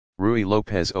Ruy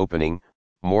Lopez opening,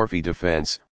 Morphy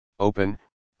defense, open,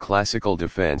 classical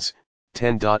defense,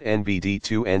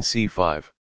 10.NBD2 and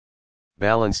C5.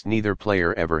 Balanced, neither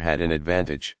player ever had an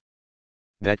advantage.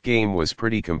 That game was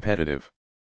pretty competitive.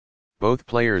 Both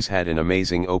players had an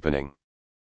amazing opening.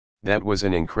 That was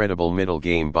an incredible middle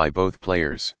game by both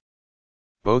players.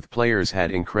 Both players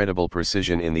had incredible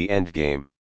precision in the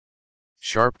endgame.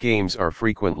 Sharp games are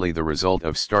frequently the result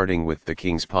of starting with the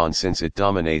king's pawn, since it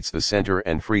dominates the center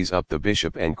and frees up the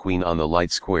bishop and queen on the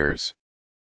light squares.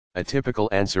 A typical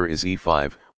answer is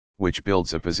e5, which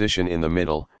builds a position in the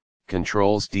middle,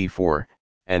 controls d4,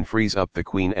 and frees up the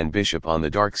queen and bishop on the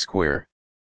dark square.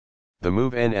 The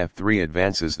move nf3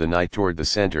 advances the knight toward the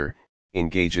center,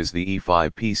 engages the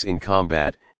e5 piece in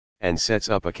combat, and sets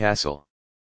up a castle.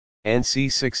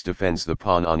 nc6 defends the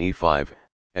pawn on e5,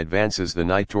 advances the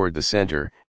knight toward the center,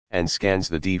 and scans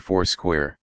the d4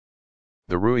 square.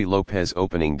 The Ruy Lopez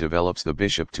opening develops the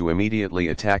bishop to immediately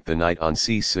attack the knight on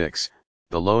c6,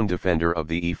 the lone defender of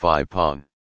the e5 pawn.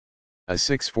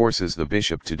 a6 forces the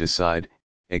bishop to decide,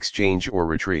 exchange or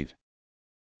retreat.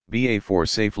 ba4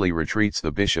 safely retreats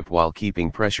the bishop while keeping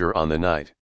pressure on the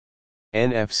knight.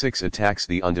 nf6 attacks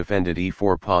the undefended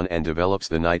e4 pawn and develops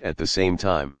the knight at the same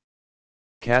time.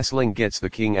 Castling gets the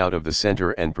king out of the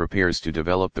center and prepares to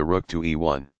develop the rook to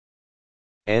e1.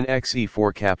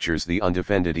 nxe4 captures the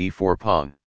undefended e4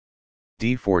 pawn.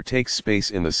 d4 takes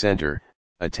space in the center,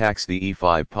 attacks the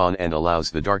e5 pawn and allows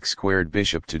the dark squared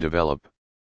bishop to develop.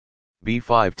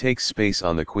 b5 takes space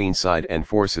on the queen side and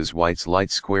forces white's light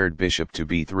squared bishop to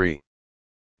b3.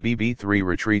 bb3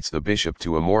 retreats the bishop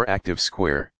to a more active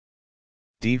square.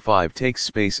 d5 takes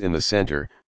space in the center,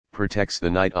 protects the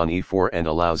knight on e4 and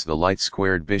allows the light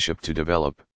squared bishop to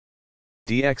develop.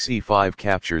 dxe5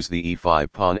 captures the e5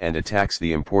 pawn and attacks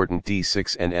the important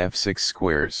d6 and f6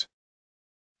 squares.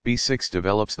 b6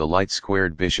 develops the light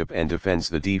squared bishop and defends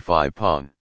the d5 pawn.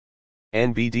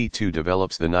 nbd2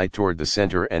 develops the knight toward the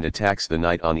center and attacks the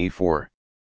knight on e4.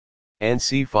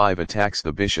 nc5 attacks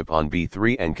the bishop on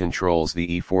b3 and controls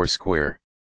the e4 square.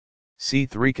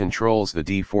 c3 controls the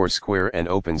d4 square and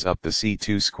opens up the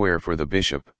c2 square for the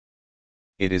bishop.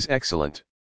 It is excellent.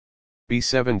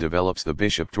 b7 develops the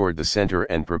bishop toward the center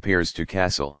and prepares to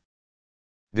castle.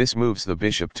 This moves the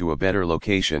bishop to a better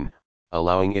location,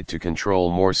 allowing it to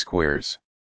control more squares.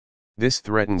 This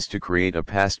threatens to create a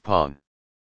passed pawn.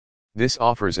 This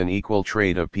offers an equal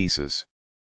trade of pieces.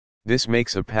 This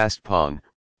makes a passed pawn,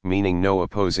 meaning no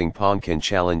opposing pawn can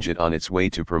challenge it on its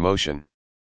way to promotion.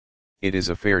 It is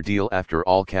a fair deal after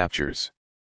all captures.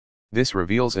 This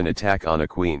reveals an attack on a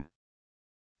queen.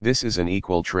 This is an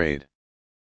equal trade.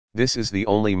 This is the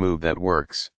only move that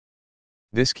works.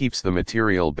 This keeps the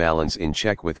material balance in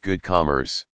check with good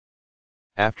commerce.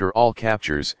 After all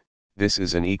captures, this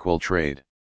is an equal trade.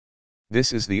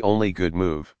 This is the only good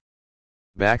move.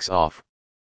 Backs off.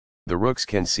 The rooks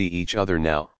can see each other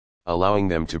now, allowing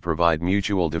them to provide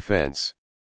mutual defense.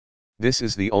 This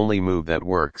is the only move that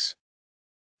works.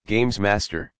 Games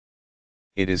Master.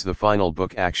 It is the final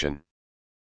book action.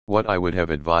 What I would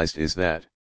have advised is that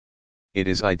it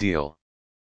is ideal.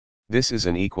 This is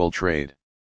an equal trade.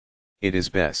 It is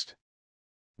best.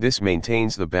 This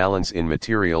maintains the balance in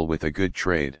material with a good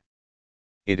trade.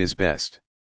 It is best.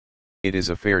 It is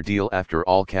a fair deal after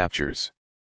all captures.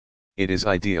 It is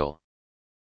ideal.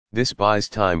 This buys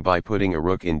time by putting a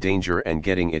rook in danger and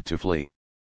getting it to flee.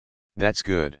 That's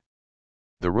good.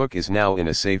 The rook is now in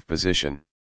a safe position.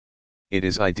 It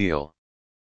is ideal.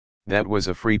 That was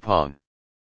a free pawn.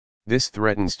 This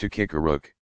threatens to kick a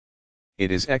rook. It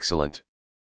is excellent.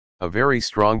 A very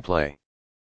strong play.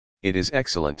 It is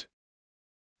excellent.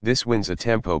 This wins a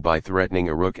tempo by threatening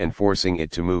a rook and forcing it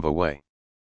to move away.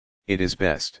 It is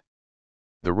best.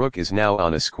 The rook is now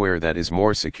on a square that is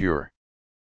more secure.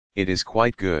 It is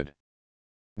quite good.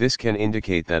 This can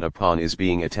indicate that a pawn is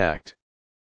being attacked.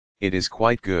 It is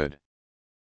quite good.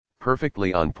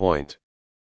 Perfectly on point.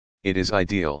 It is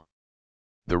ideal.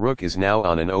 The rook is now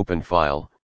on an open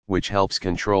file, which helps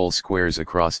control squares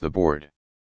across the board.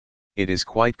 It is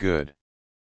quite good.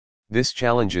 This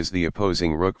challenges the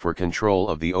opposing rook for control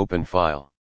of the open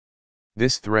file.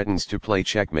 This threatens to play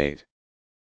checkmate.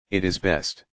 It is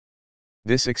best.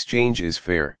 This exchange is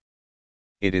fair.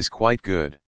 It is quite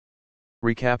good.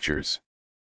 Recaptures.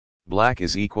 Black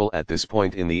is equal at this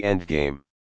point in the endgame.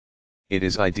 It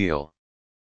is ideal.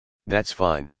 That's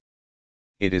fine.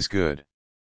 It is good.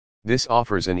 This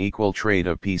offers an equal trade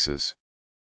of pieces.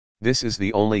 This is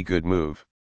the only good move.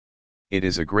 It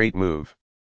is a great move.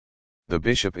 The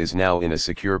bishop is now in a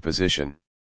secure position.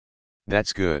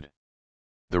 That's good.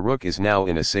 The rook is now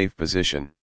in a safe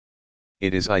position.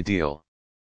 It is ideal.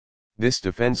 This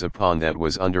defends a pawn that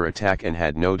was under attack and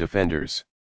had no defenders.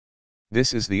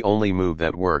 This is the only move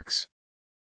that works.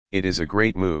 It is a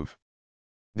great move.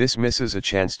 This misses a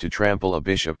chance to trample a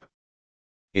bishop.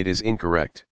 It is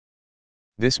incorrect.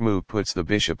 This move puts the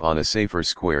bishop on a safer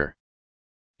square.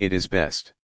 It is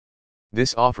best.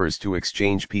 This offers to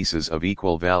exchange pieces of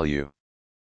equal value.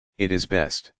 It is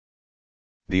best.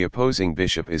 The opposing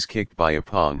bishop is kicked by a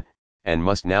pawn, and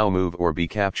must now move or be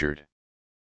captured.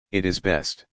 It is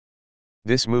best.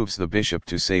 This moves the bishop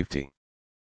to safety.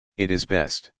 It is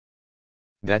best.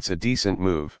 That's a decent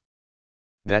move.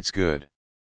 That's good.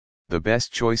 The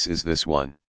best choice is this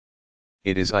one.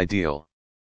 It is ideal.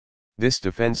 This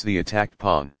defends the attacked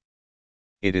pawn.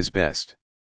 It is best.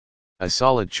 A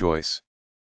solid choice.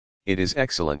 It is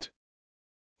excellent.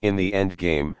 In the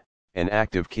endgame, an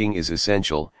active king is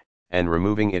essential, and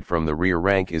removing it from the rear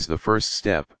rank is the first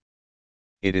step.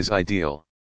 It is ideal.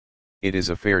 It is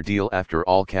a fair deal after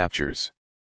all captures.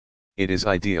 It is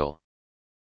ideal.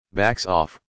 Backs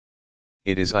off.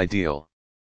 It is ideal.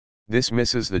 This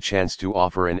misses the chance to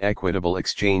offer an equitable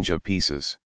exchange of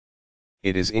pieces.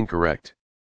 It is incorrect.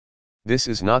 This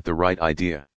is not the right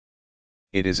idea.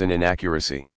 It is an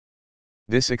inaccuracy.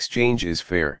 This exchange is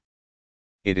fair.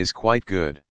 It is quite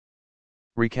good.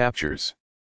 Recaptures.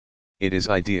 It is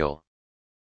ideal.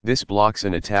 This blocks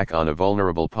an attack on a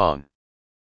vulnerable pawn.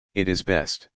 It is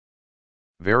best.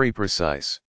 Very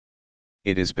precise.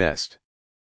 It is best.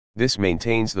 This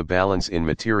maintains the balance in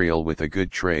material with a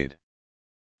good trade.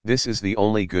 This is the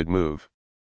only good move.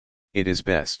 It is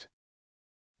best.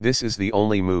 This is the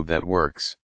only move that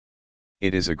works.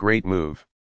 It is a great move.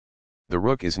 The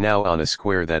rook is now on a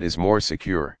square that is more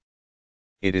secure.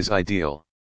 It is ideal.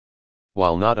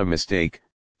 While not a mistake,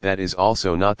 that is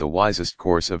also not the wisest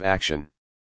course of action.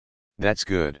 That's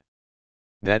good.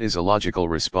 That is a logical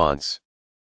response.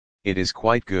 It is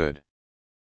quite good.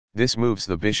 This moves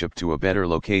the bishop to a better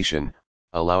location,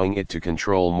 allowing it to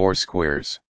control more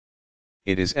squares.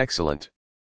 It is excellent.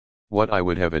 What I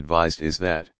would have advised is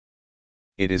that.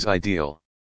 It is ideal.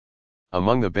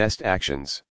 Among the best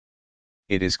actions.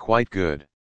 It is quite good.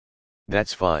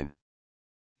 That's fine.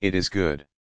 It is good.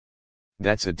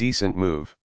 That's a decent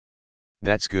move.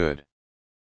 That's good.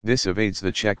 This evades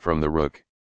the check from the rook.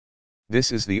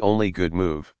 This is the only good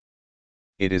move.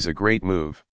 It is a great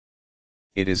move.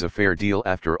 It is a fair deal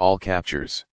after all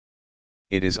captures.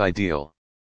 It is ideal.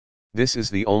 This is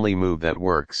the only move that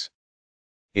works.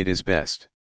 It is best.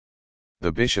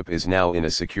 The bishop is now in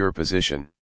a secure position.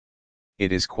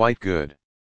 It is quite good.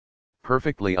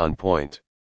 Perfectly on point.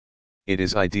 It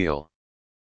is ideal.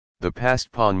 The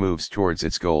passed pawn moves towards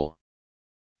its goal.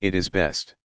 It is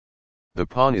best. The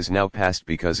pawn is now passed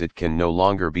because it can no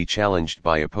longer be challenged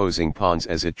by opposing pawns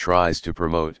as it tries to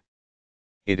promote.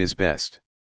 It is best.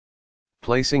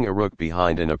 Placing a rook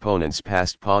behind an opponent's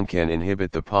passed pawn can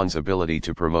inhibit the pawn's ability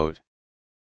to promote.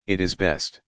 It is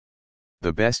best.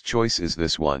 The best choice is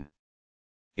this one.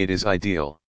 It is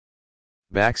ideal.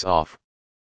 Backs off.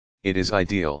 It is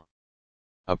ideal.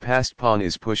 A passed pawn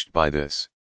is pushed by this.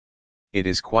 It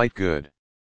is quite good.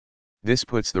 This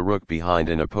puts the rook behind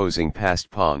an opposing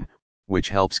passed pawn, which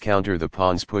helps counter the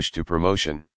pawn's push to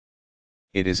promotion.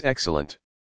 It is excellent.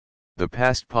 The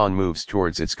passed pawn moves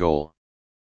towards its goal.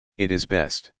 It is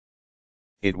best.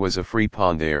 It was a free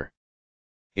pawn there.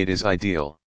 It is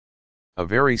ideal. A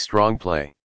very strong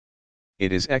play.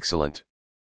 It is excellent.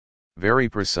 Very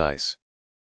precise.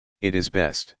 It is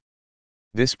best.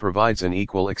 This provides an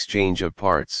equal exchange of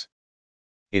parts.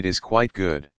 It is quite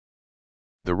good.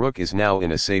 The rook is now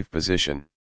in a safe position.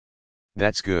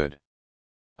 That's good.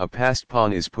 A passed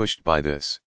pawn is pushed by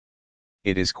this.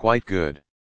 It is quite good.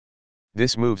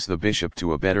 This moves the bishop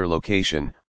to a better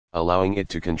location, allowing it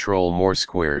to control more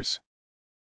squares.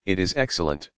 It is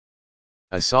excellent.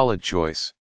 A solid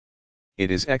choice. It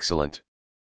is excellent.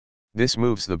 This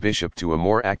moves the bishop to a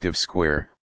more active square,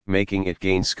 making it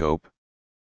gain scope.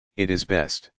 It is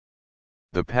best.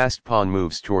 The passed pawn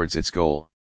moves towards its goal.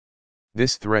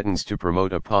 This threatens to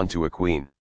promote a pawn to a queen.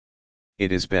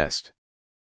 It is best.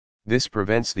 This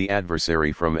prevents the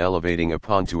adversary from elevating a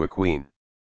pawn to a queen.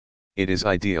 It is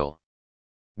ideal.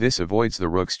 This avoids the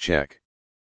rook's check.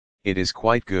 It is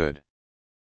quite good.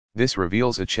 This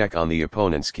reveals a check on the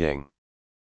opponent's king.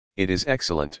 It is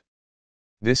excellent.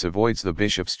 This avoids the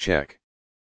bishop's check.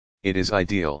 It is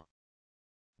ideal.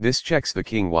 This checks the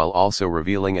king while also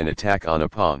revealing an attack on a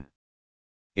pawn.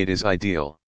 It is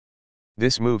ideal.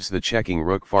 This moves the checking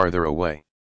rook farther away.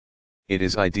 It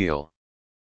is ideal.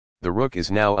 The rook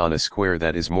is now on a square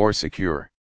that is more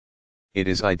secure. It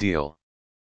is ideal.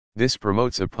 This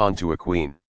promotes a pawn to a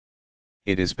queen.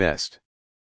 It is best.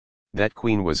 That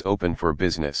queen was open for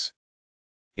business.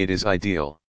 It is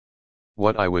ideal.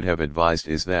 What I would have advised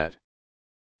is that.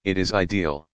 It is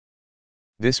ideal.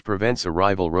 This prevents a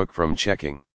rival rook from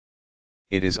checking.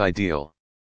 It is ideal.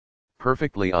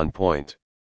 Perfectly on point.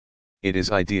 It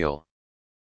is ideal.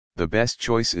 The best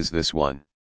choice is this one.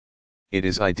 It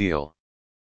is ideal.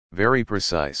 Very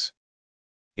precise.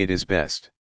 It is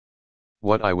best.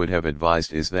 What I would have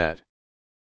advised is that.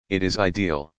 It is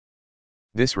ideal.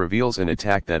 This reveals an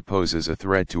attack that poses a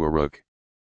threat to a rook.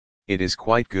 It is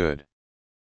quite good.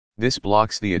 This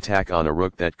blocks the attack on a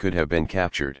rook that could have been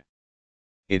captured.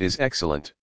 It is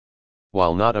excellent.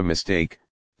 While not a mistake,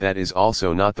 that is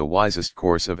also not the wisest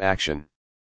course of action.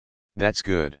 That's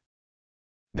good.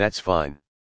 That's fine.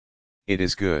 It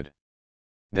is good.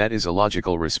 That is a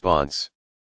logical response.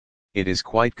 It is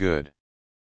quite good.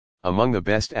 Among the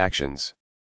best actions.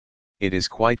 It is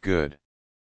quite good.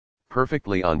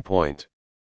 Perfectly on point.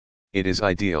 It is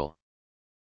ideal.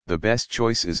 The best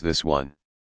choice is this one.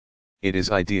 It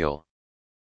is ideal.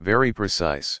 Very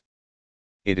precise.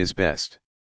 It is best.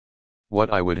 What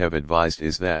I would have advised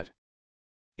is that.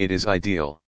 It is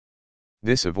ideal.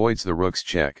 This avoids the rook's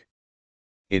check.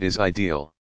 It is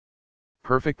ideal.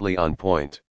 Perfectly on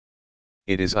point.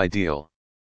 It is ideal.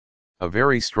 A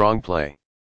very strong play.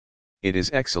 It is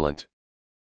excellent.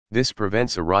 This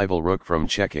prevents a rival rook from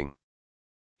checking.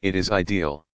 It is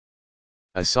ideal.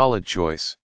 A solid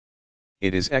choice.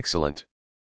 It is excellent.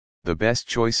 The best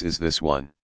choice is this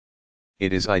one.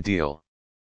 It is ideal.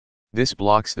 This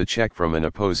blocks the check from an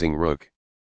opposing rook.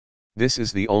 This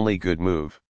is the only good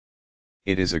move.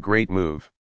 It is a great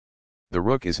move. The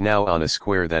rook is now on a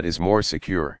square that is more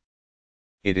secure.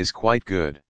 It is quite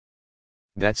good.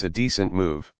 That's a decent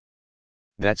move.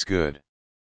 That's good.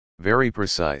 Very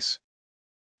precise.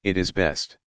 It is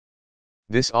best.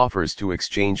 This offers to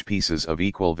exchange pieces of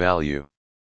equal value.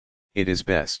 It is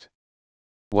best.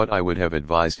 What I would have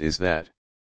advised is that.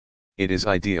 It is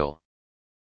ideal.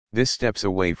 This steps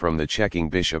away from the checking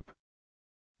bishop.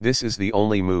 This is the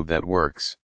only move that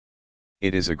works.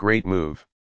 It is a great move.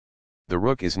 The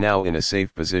rook is now in a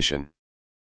safe position.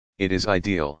 It is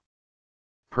ideal.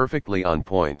 Perfectly on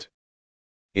point.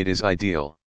 It is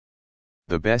ideal.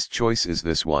 The best choice is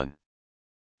this one.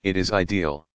 It is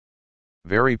ideal.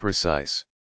 Very precise.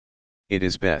 It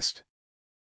is best.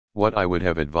 What I would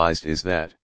have advised is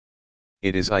that.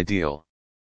 It is ideal.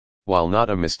 While not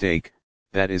a mistake,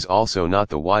 that is also not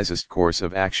the wisest course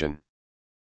of action.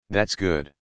 That's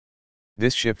good.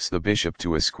 This shifts the bishop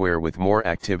to a square with more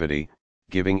activity,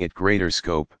 giving it greater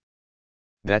scope.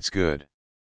 That's good.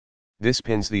 This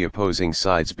pins the opposing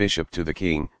side's bishop to the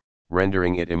king,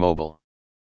 rendering it immobile.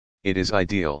 It is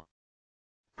ideal.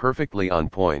 Perfectly on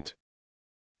point.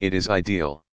 It is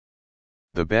ideal.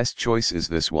 The best choice is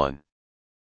this one.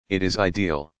 It is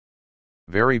ideal.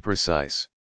 Very precise.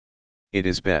 It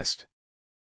is best.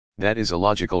 That is a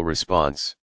logical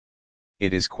response.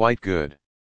 It is quite good.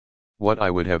 What I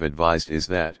would have advised is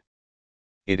that.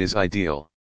 It is ideal.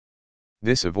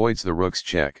 This avoids the rook's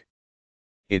check.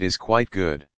 It is quite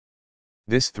good.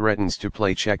 This threatens to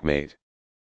play checkmate.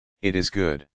 It is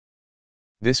good.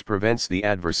 This prevents the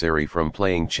adversary from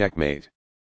playing checkmate.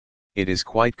 It is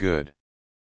quite good.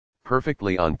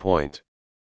 Perfectly on point.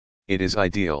 It is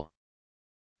ideal.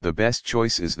 The best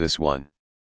choice is this one.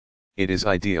 It is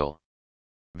ideal.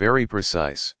 Very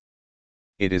precise.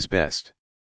 It is best.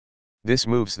 This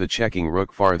moves the checking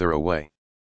rook farther away.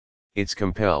 It's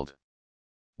compelled.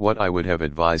 What I would have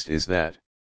advised is that.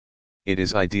 It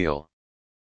is ideal.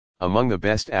 Among the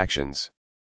best actions.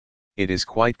 It is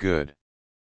quite good.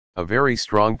 A very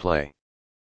strong play.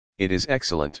 It is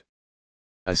excellent.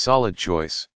 A solid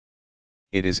choice.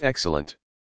 It is excellent.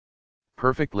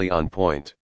 Perfectly on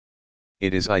point.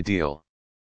 It is ideal.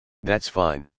 That's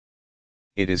fine.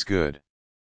 It is good.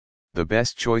 The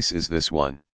best choice is this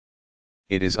one.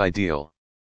 It is ideal.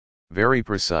 Very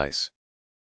precise.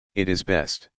 It is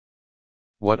best.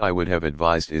 What I would have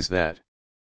advised is that.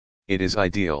 It is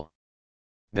ideal.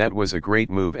 That was a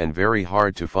great move and very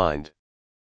hard to find.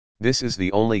 This is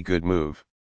the only good move.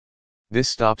 This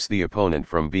stops the opponent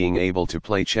from being able to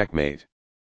play checkmate.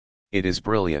 It is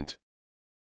brilliant.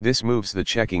 This moves the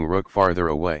checking rook farther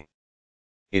away.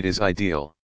 It is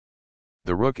ideal.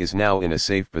 The rook is now in a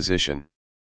safe position.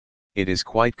 It is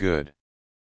quite good.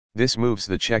 This moves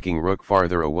the checking rook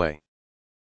farther away.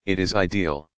 It is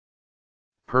ideal.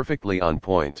 Perfectly on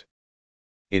point.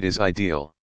 It is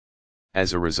ideal.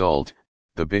 As a result,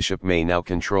 the bishop may now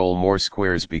control more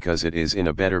squares because it is in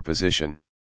a better position.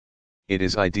 It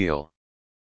is ideal.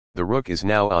 The rook is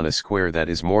now on a square that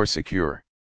is more secure.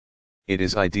 It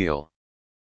is ideal.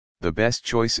 The best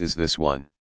choice is this one.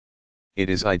 It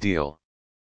is ideal.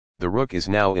 The rook is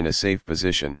now in a safe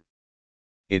position.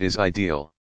 It is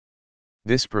ideal.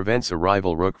 This prevents a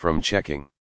rival rook from checking.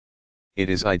 It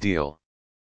is ideal.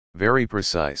 Very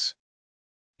precise.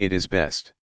 It is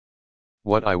best.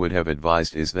 What I would have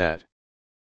advised is that.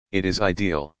 It is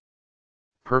ideal.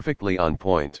 Perfectly on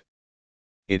point.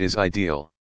 It is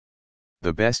ideal.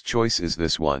 The best choice is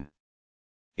this one.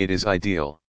 It is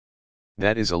ideal.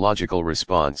 That is a logical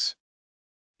response.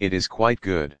 It is quite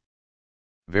good.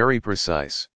 Very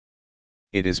precise.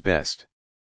 It is best.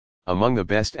 Among the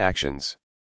best actions.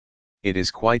 It is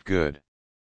quite good.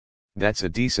 That's a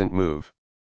decent move.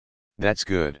 That's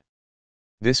good.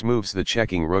 This moves the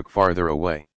checking rook farther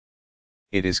away.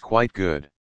 It is quite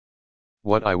good.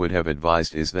 What I would have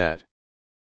advised is that.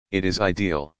 It is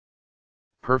ideal.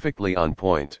 Perfectly on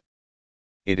point.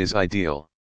 It is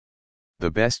ideal.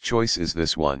 The best choice is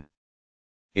this one.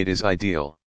 It is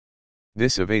ideal.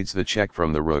 This evades the check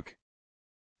from the rook.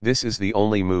 This is the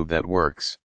only move that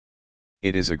works.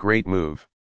 It is a great move.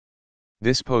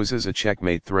 This poses a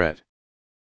checkmate threat.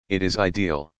 It is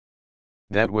ideal.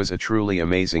 That was a truly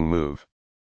amazing move.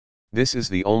 This is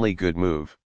the only good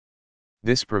move.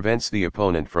 This prevents the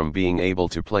opponent from being able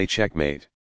to play checkmate.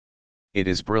 It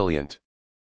is brilliant.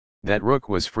 That rook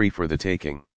was free for the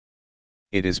taking.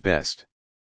 It is best.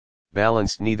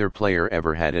 Balanced, neither player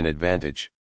ever had an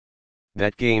advantage.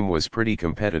 That game was pretty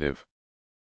competitive.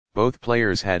 Both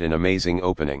players had an amazing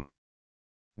opening.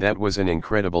 That was an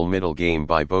incredible middle game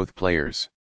by both players.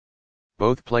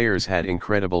 Both players had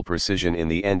incredible precision in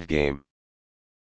the end game.